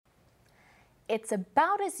it's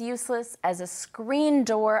about as useless as a screen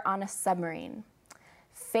door on a submarine.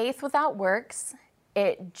 Faith without works,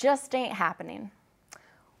 it just ain't happening.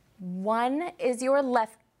 One is your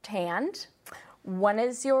left hand, one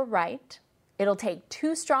is your right. It'll take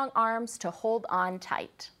two strong arms to hold on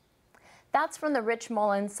tight. That's from the Rich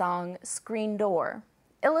Mullins song, Screen Door,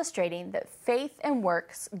 illustrating that faith and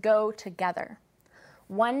works go together.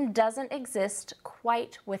 One doesn't exist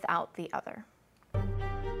quite without the other.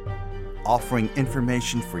 Offering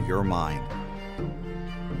information for your mind,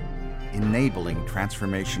 enabling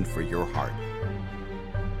transformation for your heart.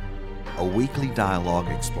 A weekly dialogue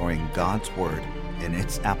exploring God's Word and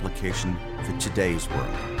its application for today's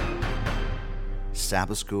world.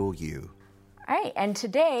 Sabbath School U. All right, and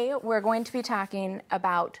today we're going to be talking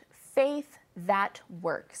about faith that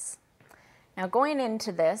works. Now, going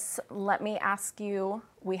into this, let me ask you,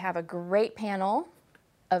 we have a great panel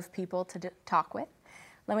of people to talk with.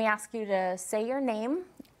 Let me ask you to say your name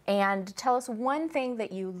and tell us one thing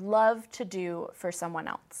that you love to do for someone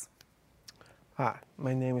else. Hi,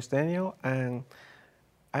 my name is Daniel, and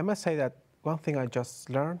I must say that one thing I just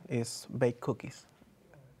learned is bake cookies,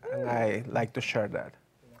 and I like to share that.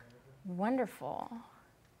 Wonderful.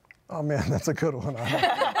 Oh man, that's a good one.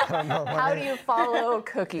 I don't know. How do you follow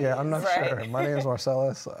cookies? Yeah, I'm not sure. My name is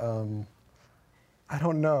Marcellus. I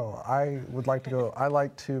don't know. I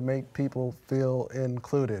like to make people feel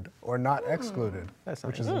included or not excluded,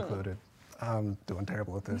 which is included. I'm doing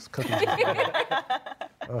terrible with this. Cookies.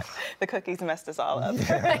 The cookies messed us all up.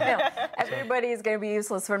 I know. Everybody's going to be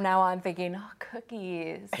useless from now on thinking, oh,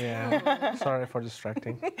 cookies. Yeah, sorry for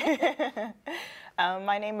distracting.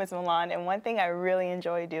 My name is Milan, and one thing I really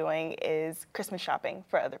enjoy doing is Christmas shopping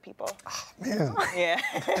for other people. Oh, man. Yeah.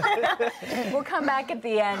 We'll come back at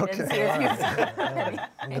the end and see if you've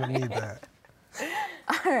I'm going to need that.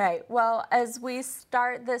 All right. Well, as we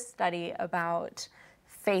start this study about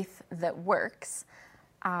faith that works,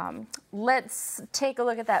 let's take a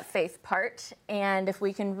look at that faith part. And if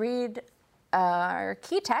we can read our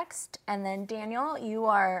key text, and then Daniel, you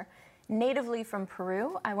are natively from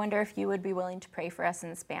Peru. I wonder if you would be willing to pray for us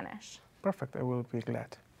in Spanish. Perfect, I will be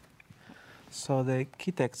glad. So the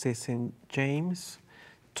key text is in James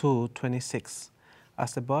 2:26.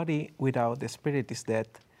 As the body without the spirit is dead,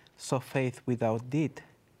 so faith without deed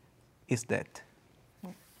is dead.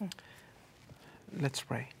 Let's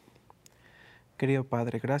pray. Querido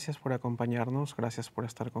Padre, gracias por acompañarnos, gracias por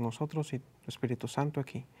estar con nosotros y tu Espíritu Santo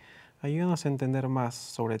aquí. Ayúdanos a entender más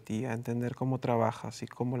sobre ti, a entender cómo trabajas y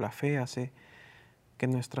cómo la fe hace que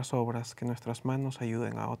nuestras obras, que nuestras manos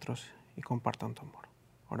ayuden a otros y compartan tu amor.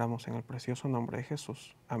 Oramos en el precioso nombre de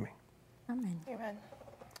Jesús. Amén. Amen. Amen.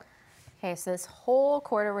 Okay, so this whole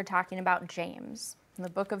quarter we're talking about James, the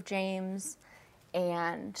book of James,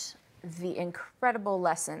 and the incredible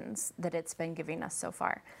lessons that it's been giving us so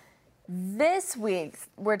far. This week,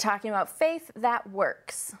 we're talking about faith that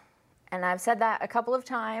works. And I've said that a couple of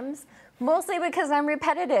times, mostly because I'm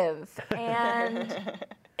repetitive, and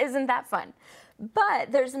isn't that fun?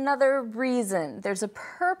 But there's another reason, there's a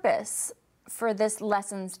purpose for this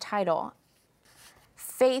lesson's title,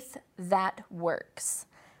 Faith That Works.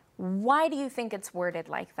 Why do you think it's worded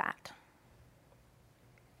like that?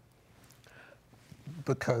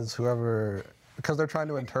 Because they're trying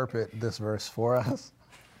to interpret this verse for us.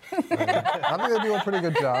 I think they do a pretty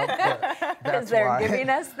good job. Because they're giving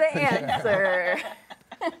us the answer.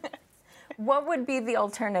 What would be the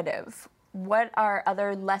alternative? What are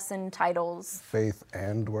other lesson titles? Faith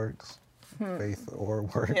and works. Faith or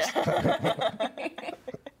works. Yeah.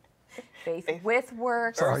 Faith with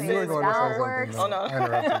works, Sorry, you were faith going to say without something. works. Oh, no. I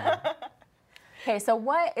interrupted you. Okay, so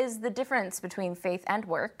what is the difference between faith and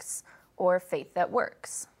works or faith that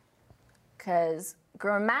works? Because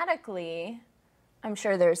grammatically, I'm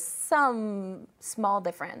sure there's some small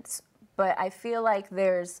difference, but I feel like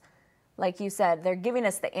there's, like you said, they're giving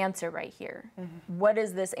us the answer right here. Mm-hmm. What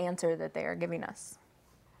is this answer that they are giving us?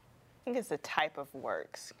 I think it's the type of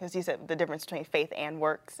works, because you said the difference between faith and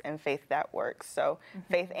works and faith that works. So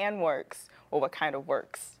faith and works, well, what kind of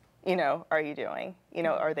works, are you doing?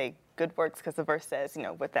 Are they good works? Because the verse says,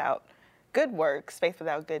 without good works, faith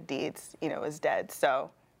without good deeds, is dead.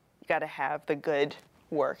 So you got to have the good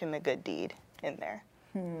work and the good deed in there.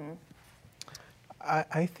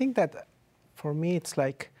 I think that for me it's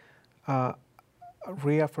like a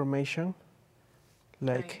reaffirmation.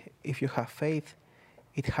 Like if you have faith,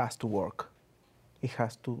 it has to work. It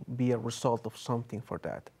has to be a result of something for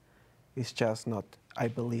that. It's just not, I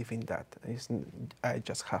believe in that. I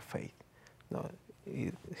just have faith. No,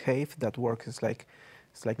 faith that works is like,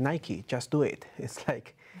 it's like Nike, just do it. It's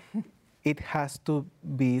like, it has to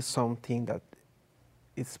be something that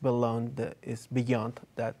it's beyond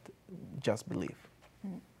that just belief.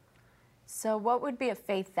 So what would be a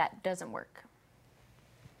faith that doesn't work?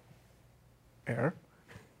 Air.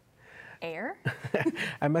 Air?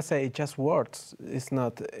 I must say, just words. It's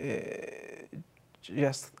not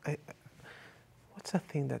just. What's the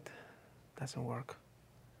thing that doesn't work?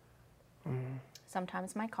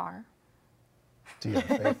 Sometimes my car. Do you have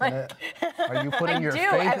faith in it? Are you putting your Do.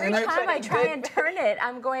 faith Every in it? time I try and turn it,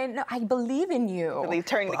 I'm going, no, I believe in you. I believe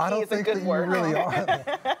turning the I key don't is a think good that word. you really are.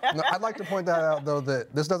 No, I'd like to point that out, though,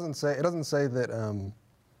 that this doesn't say, it doesn't say that,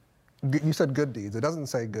 you said good deeds. It doesn't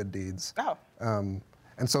say good deeds. Oh.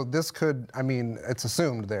 And so this could, I mean, it's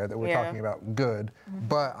assumed there that we're Yeah. talking about good,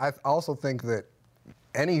 but I also think that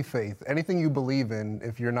any faith, anything you believe in,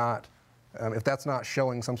 if you're not, if that's not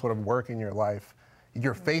showing some sort of work in your life,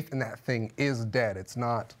 your faith in that thing is dead. It's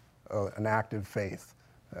not an active faith.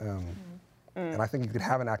 And I think you could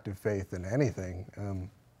have an active faith in anything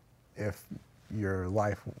if your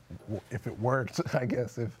life, if it worked, I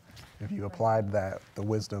guess, if you applied that, the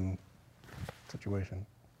wisdom situation.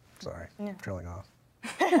 Sorry, trailing off.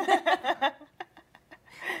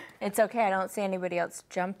 It's okay. I don't see anybody else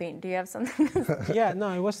jumping. Do you have something? Yeah, no,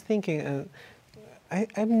 I was thinking,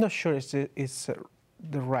 I'm not sure it's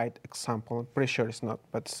the right example. I'm pretty sure it's not,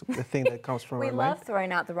 but it's the thing that comes from We my mind. love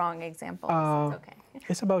throwing out the wrong examples. It's okay.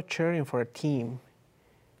 It's about cheering for a team,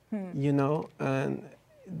 you know, and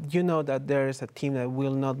you know that there is a team that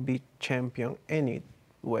will not be champion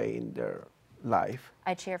anyway in their life.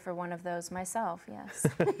 I cheer for one of those myself, yes.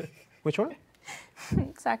 Which one?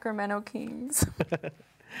 Sacramento Kings.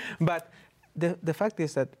 But the fact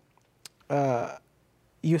is that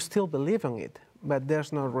you still believe in it, but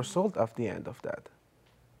there's no result at the end of that.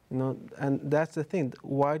 You know, and that's the thing.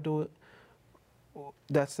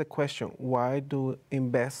 That's the question. Why do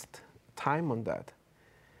invest time on that?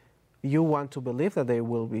 You want to believe that they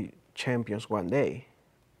will be champions one day.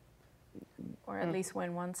 Or at least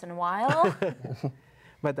win once in a while.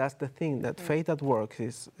 But that's the thing, that faith that works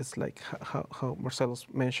is like how Marcellus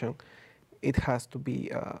mentioned, it has to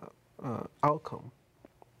be outcome.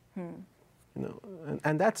 You know,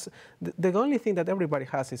 and that's the only thing that everybody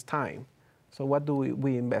has is time. So what do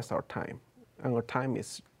we invest our time? And our time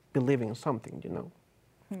is believing in something, you know.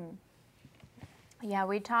 Yeah,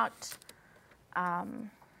 we talked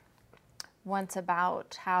once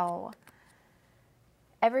about how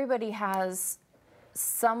everybody has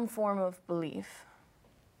some form of belief.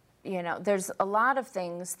 You know, there's a lot of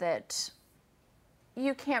things that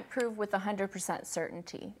you can't prove with 100%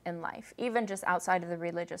 certainty in life, even just outside of the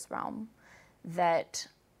religious realm, that,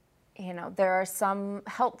 you know, there are some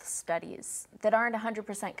health studies that aren't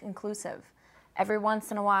 100% conclusive. Every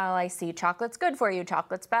once in a while I see chocolate's good for you,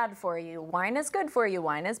 chocolate's bad for you, wine is good for you,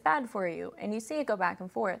 wine is bad for you, and you see it go back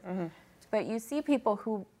and forth. But you see people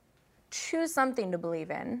who choose something to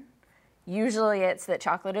believe in. Usually it's that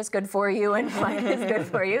chocolate is good for you and wine is good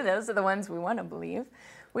for you. Those are the ones we want to believe.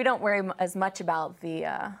 We don't worry as much about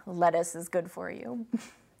the lettuce is good for you.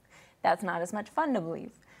 That's not as much fun to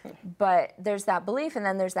believe. But there's that belief, and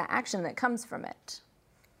then there's that action that comes from it.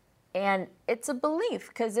 And it's a belief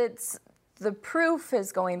because the proof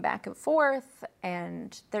is going back and forth,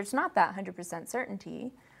 and there's not that 100%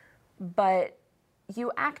 certainty, but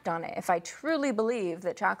you act on it. If I truly believe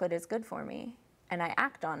that chocolate is good for me and I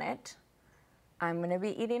act on it, I'm going to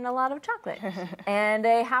be eating a lot of chocolate and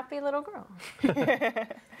a happy little girl.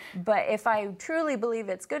 But if I truly believe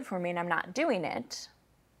it's good for me and I'm not doing it,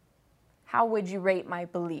 how would you rate my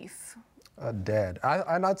belief? Dead.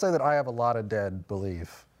 I'd say that I have a lot of dead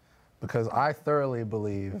belief because I thoroughly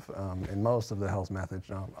believe in most of the health methods,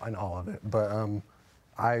 in all of it, but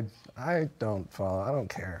I don't follow, I don't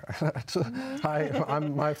care.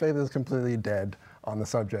 My faith is completely dead on the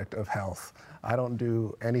subject of health. I don't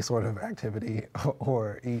do any sort of activity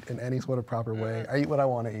or eat in any sort of proper way. I eat what I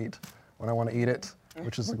want to eat when I want to eat it,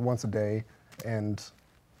 which is like once a day, and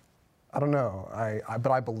I don't know.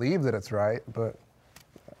 But I believe that it's right, but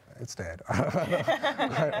it's dead.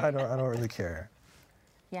 I don't really care.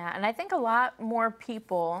 Yeah, and I think a lot more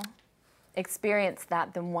people experience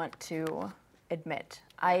that than want to admit.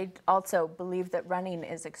 I also believe that running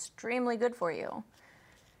is extremely good for you.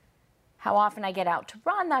 How often I get out to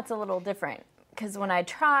run, that's a little different. Because when I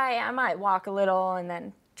try, I might walk a little and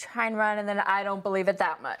then try and run, and then I don't believe it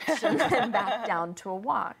that much, and then back down to a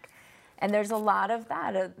walk. And there's a lot of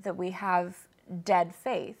that, that we have dead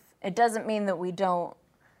faith. It doesn't mean that we don't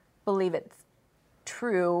believe it's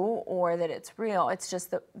true or that it's real. It's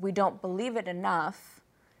just that we don't believe it enough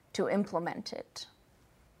to implement it.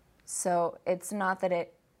 So it's not that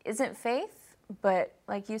it isn't faith, but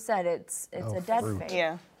like you said, it's a dead fruit. faith.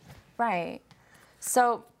 Yeah. Right.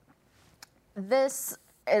 So this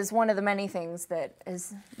is one of the many things that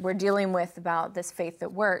we're dealing with about this faith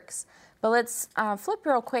that works. But let's flip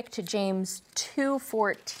real quick to James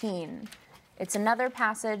 2:14. It's another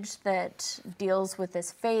passage that deals with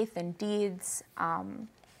this faith and deeds. And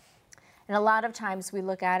a lot of times we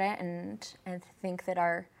look at it and think that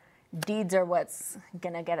our deeds are what's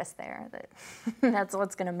going to get us there, that that's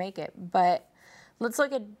what's going to make it. But let's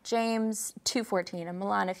look at James 2:14. And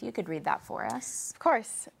Milan, if you could read that for us. Of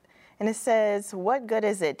course. And it says, "What good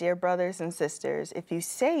is it, dear brothers and sisters, if you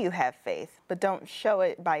say you have faith, but don't show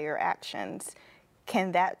it by your actions?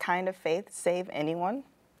 Can that kind of faith save anyone?"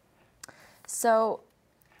 So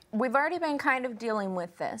we've already been kind of dealing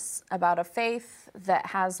with this about a faith that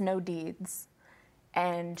has no deeds,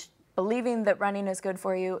 and believing that running is good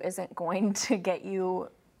for you isn't going to get you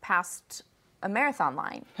past a marathon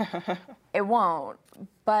line. It won't.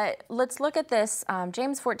 But let's look at this,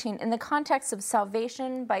 James 14, in the context of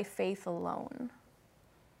salvation by faith alone.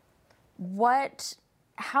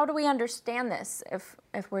 How do we understand this if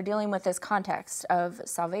we're dealing with this context of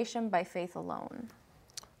salvation by faith alone?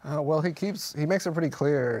 Well, he makes it pretty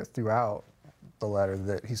clear throughout the letter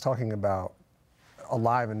that he's talking about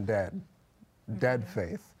alive and dead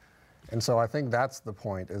faith. And so I think that's the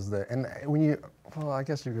point, is that, and when you, well, I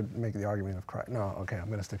guess you could make the argument of Christ. No, okay, I'm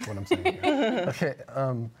going to stick to what I'm saying here. Okay,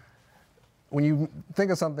 when you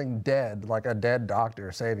think of something dead, like a dead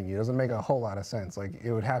doctor saving you, it doesn't make a whole lot of sense. Like,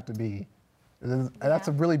 it would have to be, that's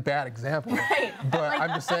a really bad example. Right. But like, I'm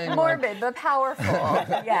just saying, morbid, but powerful.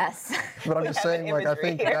 Yes. But I'm just saying, like, I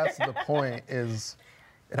think here. that's the point, is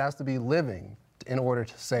it has to be living in order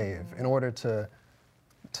to save, in order to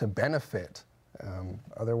benefit.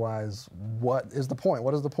 Otherwise, what is the point?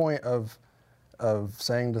 What is the point of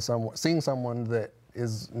saying to someone, seeing someone that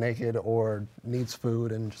is naked or needs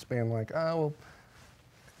food and just being like, oh, well,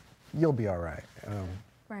 you'll be all right.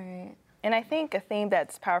 Right. And I think a theme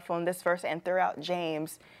that's powerful in this verse and throughout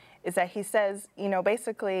James is that he says,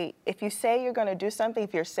 basically, if you say you're going to do something,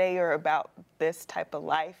 if you say you're about this type of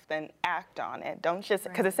life, then act on it. Don't just,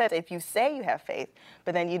 because it says if you say you have faith,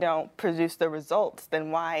 but then you don't produce the results, then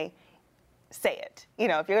why say it?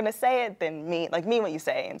 If you're going to say it, then mean what you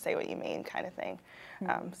say and say what you mean, kind of thing.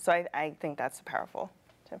 So I think that's powerful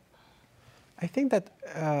too. I think that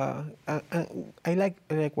I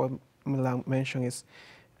like what Milan mentioned is,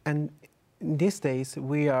 and these days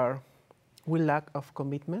we lack of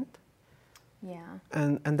commitment. Yeah.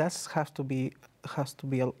 And that has to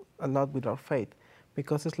be a lot with our faith,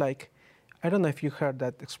 because it's like, I don't know if you heard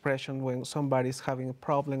that expression when somebody's having a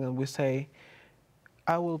problem and we say,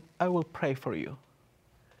 I will pray for you,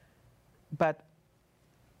 but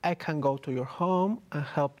I can go to your home and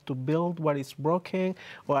help to build what is broken,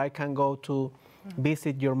 or I can go to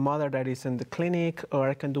visit your mother that is in the clinic, or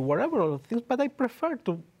I can do whatever other things, but I prefer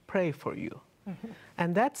to pray for you.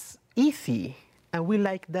 And that's easy, and we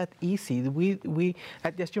like that easy. We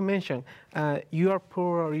as you mentioned, you are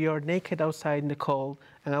poor or you are naked outside in the cold,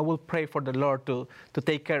 and I will pray for the Lord to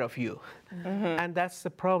take care of you. And that's the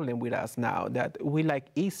problem with us now, that we like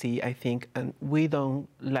easy, I think, and we don't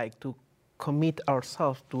like to commit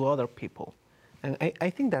ourselves to other people. And I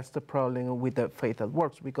think that's the problem with the faith that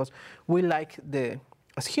works, because we like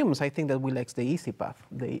as humans, I think that we like the easy path,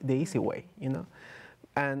 the easy way,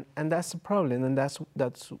 And that's the problem, and that's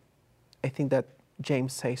I think that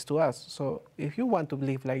James says to us. So if you want to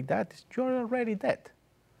live like that, you're already dead.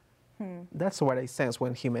 That's what I sense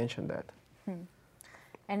when he mentioned that.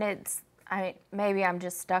 And maybe I'm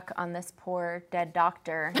just stuck on this poor dead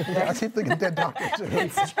doctor. I keep thinking dead doctor too.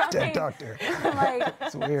 Dead doctor. Like,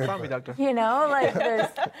 It's weird. Zombie doctor. there's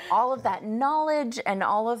all of that knowledge and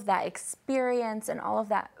all of that experience and all of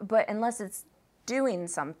that, but unless it's doing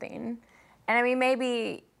something, and I mean,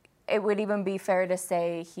 maybe it would even be fair to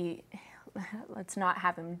say let's not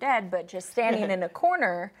have him dead, but just standing in a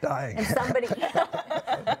corner. Dying. And somebody,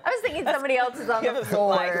 I was thinking somebody else is on the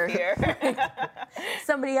floor. Here.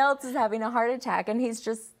 Somebody else is having a heart attack and he's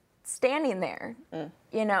just standing there,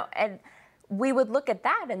 and we would look at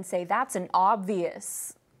that and say, that's an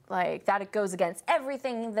obvious, that it goes against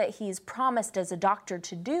everything that he's promised as a doctor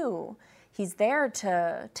to do. He's there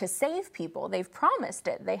to save people. They've promised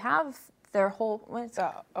it. They have their whole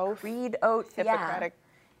Oath. creed, oath, Hippocratic.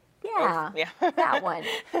 yeah, Yeah. that one.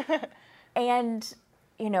 And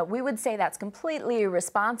we would say that's completely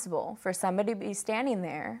irresponsible for somebody to be standing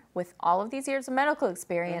there with all of these years of medical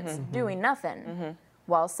experience doing nothing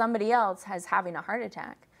while somebody else is having a heart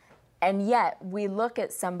attack. And yet we look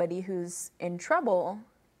at somebody who's in trouble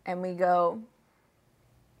and we go,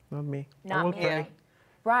 Not me. not I will me. pray.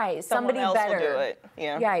 Right, Someone somebody else will better. do it,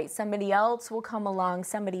 yeah. Right, somebody else will come along,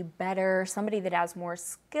 somebody better, somebody that has more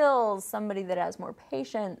skills, somebody that has more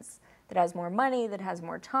patience, that has more money, that has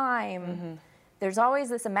more time. There's always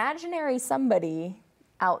this imaginary somebody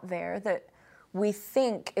out there that we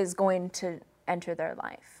think is going to enter their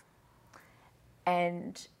life.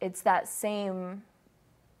 And it's that same,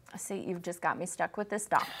 see, you've just got me stuck with this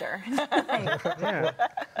doctor. Yeah.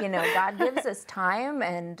 You know, God gives us time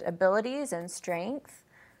and abilities and strength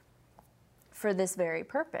for this very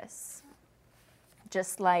purpose.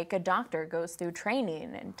 Just like a doctor goes through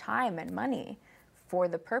training and time and money for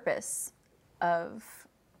the purpose of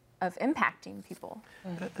impacting people.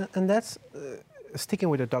 And that's sticking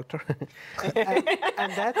with the doctor.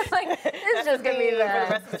 and that's, Like, this is just going to be For the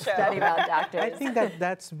rest of the the show. study about doctors. I think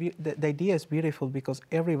the idea is beautiful because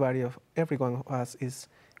everyone of us is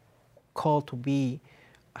called to be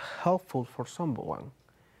helpful for someone.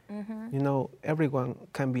 You know, everyone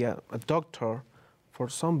can be a doctor for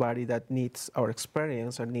somebody that needs our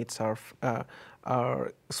experience or needs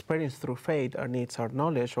our experience through faith or needs our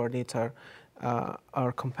knowledge or needs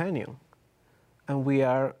our companion. And we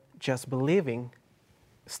are just believing,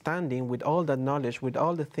 standing with all that knowledge, with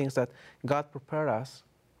all the things that God prepared us,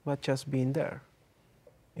 but just being there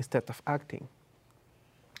instead of acting.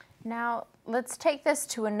 Now, let's take this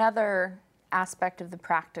to another aspect of the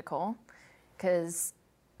practical, because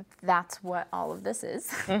that's what all of this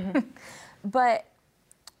is. But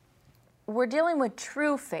we're dealing with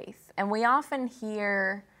true faith, and we often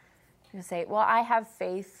hear you say, well, I have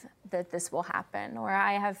faith that this will happen, or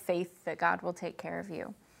I have faith that God will take care of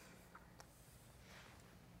you.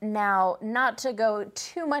 Now, not to go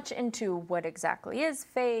too much into what exactly is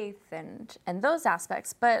faith and those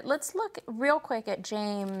aspects, but let's look real quick at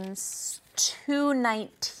James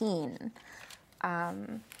 2:19.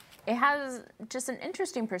 It has just an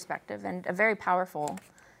interesting perspective and a very powerful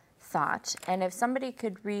thought. And if somebody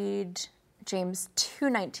could read James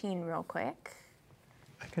 2:19 real quick.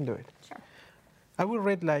 I can do it. Sure. I will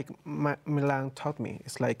read like Milan taught me.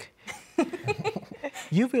 It's like,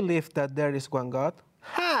 you believe that there is one God?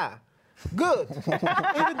 Ha! Good!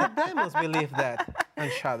 Even the demons believe that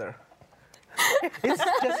and shudder. It's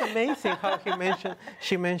just amazing how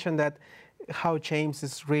she mentioned that, how James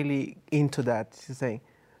is really into that. She's saying,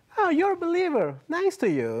 oh, you're a believer. Nice to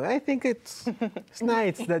you. I think it's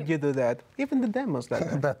nice that you do that. Even the demons do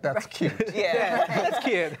that. That's cute. Yeah. That's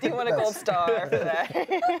cute. Do you want a gold star for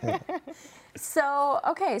that? So,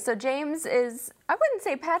 okay, so James is, I wouldn't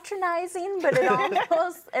say patronizing, but it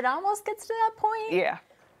almost gets to that point. Yeah.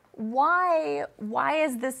 Why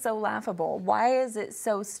is this so laughable? Why is it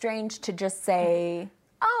so strange to just say,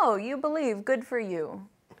 oh, you believe, good for you?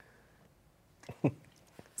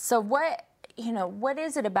 So what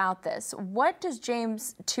is it about this? What does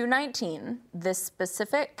James 2:19, this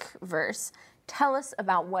specific verse, tell us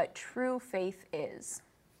about what true faith is?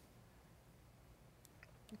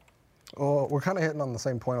 Well, we're kind of hitting on the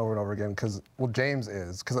same point over and over again because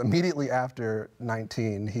immediately after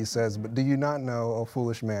 19, he says, but do you not know, O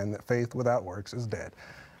foolish man, that faith without works is dead?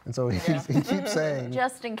 And so he keeps saying...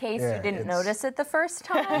 Just in case Yeah, you didn't it's- notice it the first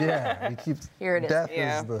time. Yeah, he keeps... Here it is. Death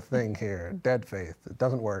Yeah. is the thing here. Dead faith. It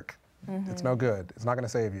doesn't work. It's no good. It's not going to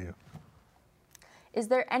save you. Is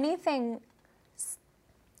there anything,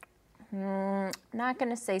 not going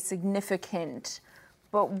to say significant,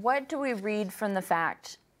 but what do we read from the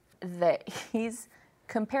fact that he's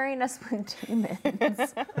comparing us with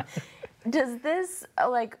demons? Does this,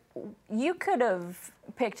 like, you could have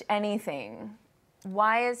picked anything.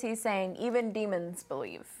 Why is he saying even demons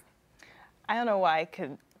believe? I don't know why I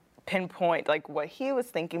could pinpoint like what he was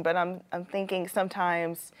thinking, but I'm thinking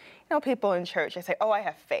sometimes, people in church, they say, oh, I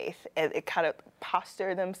have faith. And it kind of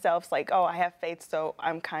posture themselves like, oh, I have faith, so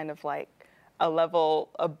I'm kind of like a level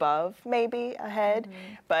above, maybe ahead.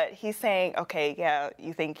 But he's saying, okay, yeah,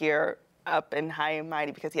 you think you're up and high and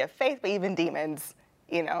mighty because you have faith, but even demons,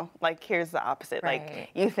 like here's the opposite. Right. Like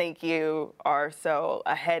you think you are so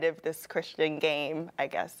ahead of this Christian game, I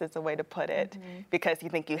guess is a way to put it, because you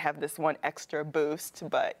think you have this one extra boost,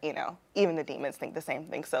 but even the demons think the same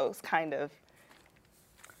thing. So it's kind of,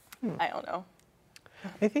 I don't know.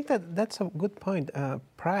 I think that's a good point.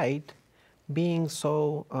 Pride, being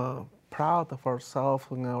so proud of ourselves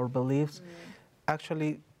and our beliefs,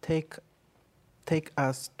 actually take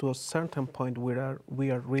us to a certain point where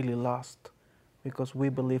we are really lost, because we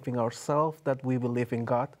believe in ourselves, that we believe in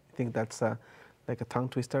God. I think that's like a tongue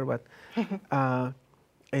twister, but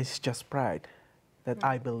it's just pride that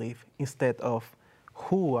I believe instead of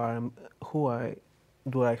who I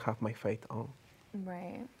have my faith on.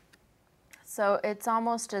 Right. So it's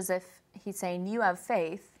almost as if he's saying you have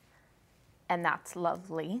faith, and that's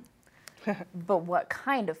lovely. But what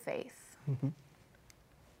kind of faith?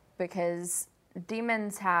 Because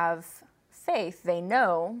demons have faith. They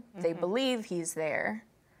know, they believe he's there.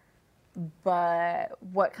 But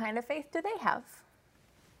what kind of faith do they have?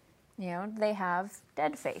 You know, they have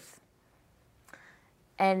dead faith.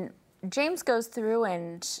 And James goes through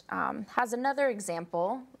and has another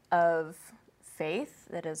example of faith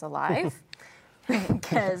that is alive,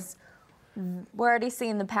 because we're already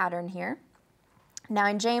seeing the pattern here. Now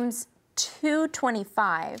in James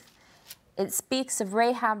 2:25, it speaks of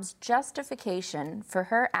Rahab's justification for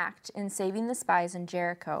her act in saving the spies in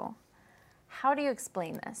Jericho. How do you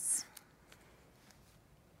explain this?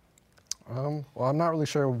 Well, I'm not really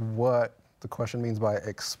sure what the question means by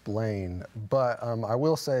explain, but I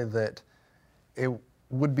will say that it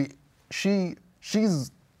would be,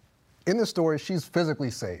 she's, in the story, she's physically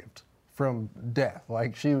saved from death.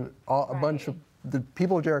 Like a bunch of, the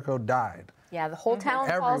people of Jericho died. Yeah, the whole town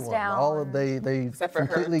Everyone, falls down. all of, they Except for her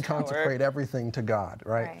completely tower. consecrate everything to God,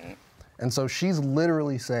 right? Right. And so she's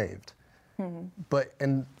literally saved.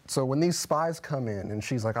 And so when these spies come in and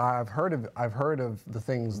she's like, I've heard of the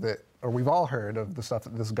things that, or we've all heard of the stuff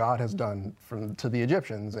that this God has done to the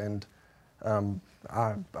Egyptians, and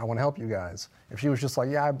I want to help you guys. If she was just like,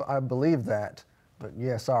 yeah, I believe that, but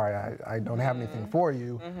yeah, sorry, I don't have anything for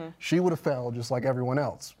you, she would have failed just like everyone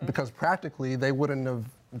else, because practically they wouldn't have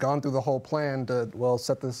gone through the whole plan to, well,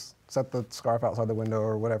 set the scarf outside the window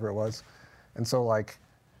or whatever it was. And so like,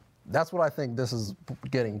 that's what I think this is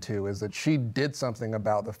getting to, is that she did something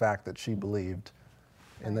about the fact that she believed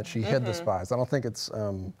and that she hid the spies. I don't think it's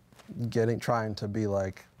trying to be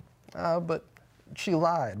like, but she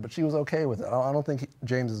lied, but she was okay with it. I don't think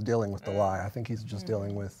James is dealing with the lie. I think he's just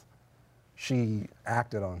dealing with, she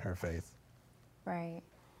acted on her faith. Right.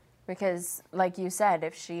 Because, like you said,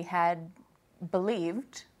 if she had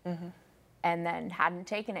believed and then hadn't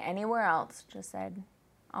taken it anywhere else, just said,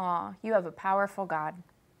 "Aw, you have a powerful God.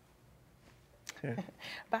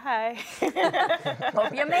 Bye.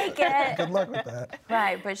 Hope you make it." Good luck with that.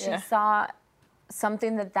 Right, but she saw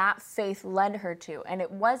something that faith led her to. And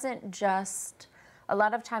it wasn't just, a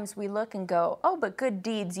lot of times we look and go, oh, but good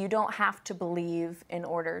deeds, you don't have to believe in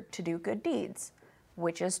order to do good deeds,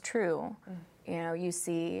 which is true. You know, you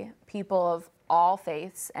see people of all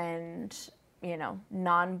faiths and, you know,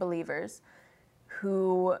 non-believers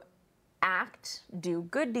who act, do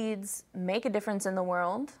good deeds, make a difference in the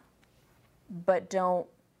world, but don't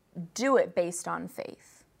do it based on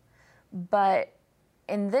faith. But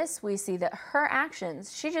in this, we see that her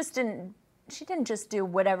actions, she didn't just do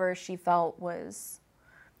whatever she felt was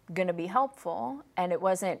going to be helpful. And it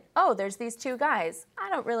wasn't, oh, there's these two guys. I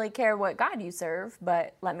don't really care what God you serve,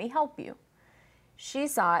 but let me help you. She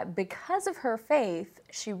saw it because of her faith.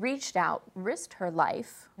 She reached out, risked her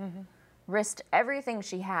life, risked everything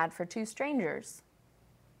she had for two strangers.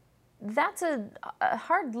 That's a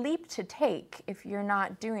hard leap to take if you're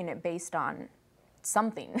not doing it based on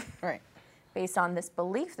something. Right. Based on this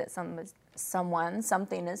belief that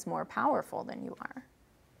something is more powerful than you are.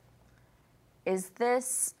 Is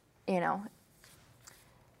this, you know,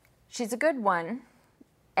 she's a good one,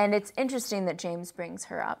 and it's interesting that James brings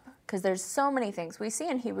her up, because there's so many things. We see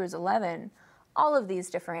in Hebrews 11 all of these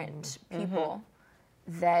different people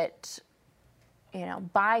that, you know,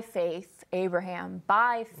 by faith, Abraham,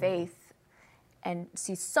 by faith, and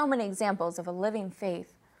see so many examples of a living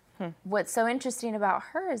faith. What's so interesting about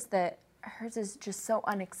her is that hers is just so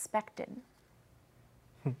unexpected.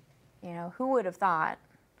 You know, who would have thought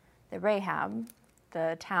that Rahab,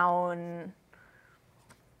 the town,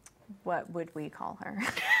 what would we call her?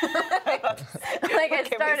 Like I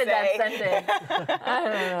started that sentence. I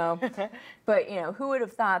don't know. But, you know, who would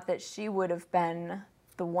have thought that she would have been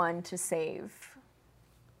the one to save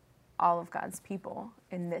all of God's people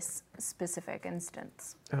in this specific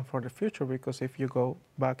instance? And for the future, because if you go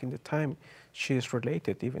back in the time, she is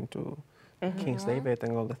related even to King David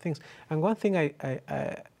and all the things. And one thing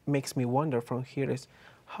I makes me wonder from here is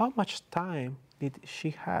how much time did she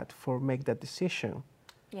had for make that decision?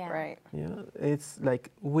 Yeah. Right. You know, it's like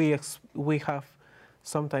we have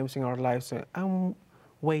sometimes in our lives, I'm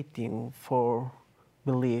waiting for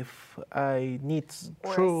belief. I need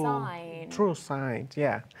Or a true sign. true signs.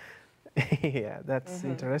 Yeah. Yeah, that's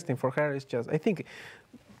interesting. For her, it's just, I think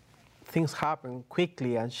things happen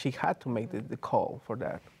quickly and she had to make the call for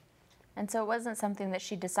that. And so it wasn't something that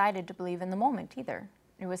she decided to believe in the moment either.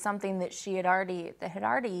 It was something that had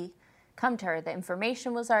already come to her. The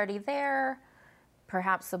information was already there.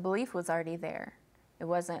 Perhaps the belief was already there. It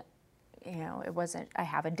wasn't, you know, I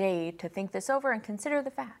have a day to think this over and consider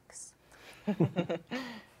the facts.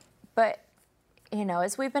 But, you know,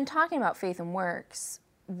 as we've been talking about faith and works,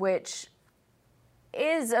 which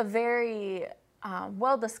is a very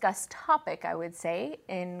well-discussed topic, I would say,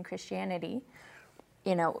 in Christianity,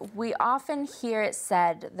 you know, we often hear it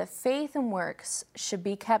said that faith and works should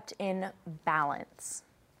be kept in balance.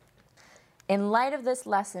 In light of this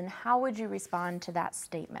lesson, how would you respond to that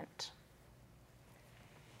statement?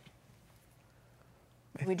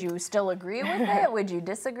 Would you still agree with it? Would you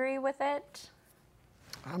disagree with it?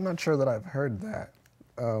 I'm not sure that I've heard that.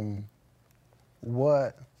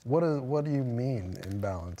 What do you mean in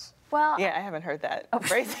balance? Well, Yeah, I haven't heard that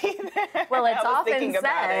phrase either. well, it's I was often thinking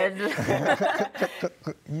about it. said.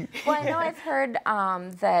 Well, I know I've heard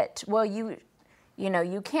that. Well, you know,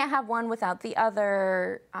 you can't have one without the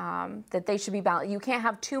other. That they should be balanced. You can't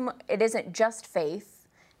have too much. It isn't just faith,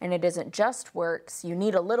 and it isn't just works. You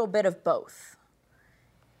need a little bit of both.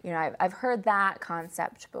 You know, I've heard that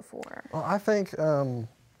concept before. Well, I think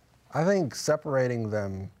separating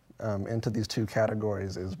them into these two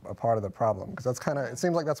categories is a part of the problem, because that's kind of, it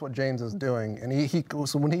seems like that's what James is doing. And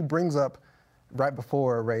so when he brings up right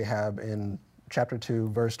before Rahab in chapter 2,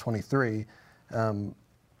 verse 23,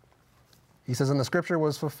 he says, "And the scripture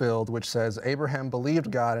was fulfilled, which says, Abraham believed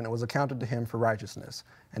God, and it was accounted to him for righteousness.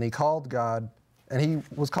 And he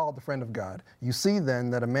was called the friend of God. You see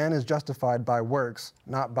then that a man is justified by works,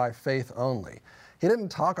 not by faith only." He didn't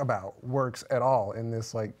talk about works at all in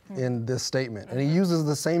this statement. And he uses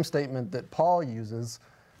the same statement that Paul uses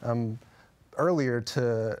earlier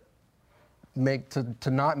to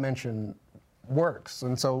not mention works.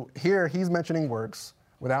 And so here he's mentioning works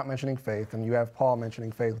without mentioning faith, and you have Paul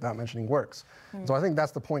mentioning faith without mentioning works. So I think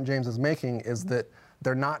that's the point James is making, is that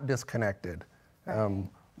they're not disconnected. Right.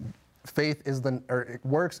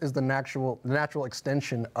 Works is the natural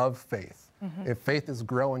extension of faith. If faith is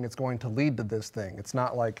growing, it's going to lead to this thing. It's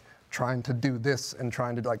not like trying to do this and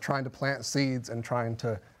trying to plant seeds and trying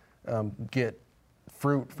to get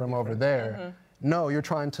fruit from over there. No, you're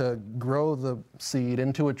trying to grow the seed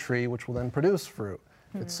into a tree, which will then produce fruit.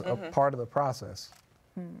 It's a part of the process.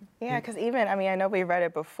 Yeah, because even, I mean, I know we read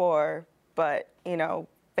it before, but, you know,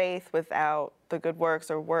 faith without the good works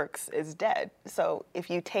or works is dead. So if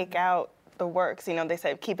you take out the works, you know, they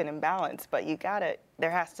say keep it in balance, but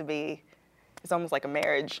there has to be, it's almost like a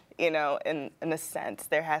marriage, you know, in a sense.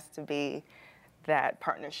 There has to be that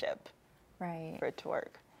partnership Right. for it to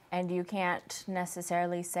work. And you can't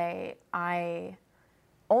necessarily say, I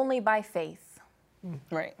only by faith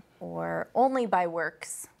Right. or only by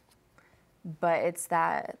works, but it's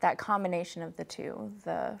that combination of the two,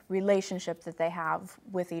 the relationship that they have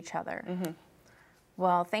with each other.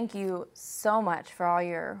 Well, thank you so much for all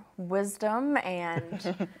your wisdom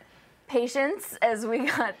and patience as we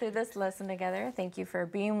got through this lesson together. Thank you for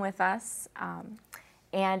being with us.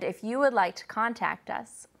 And if you would like to contact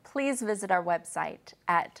us, please visit our website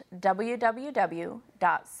at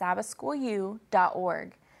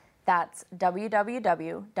www.sabbathschoolu.org. That's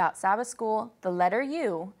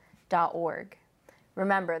www.sabbathschool.org.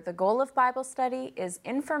 Remember, the goal of Bible study is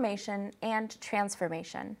information and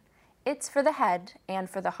transformation. It's for the head and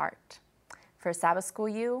for the heart. For Sabbath School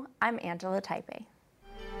U, I'm Angela Taipe.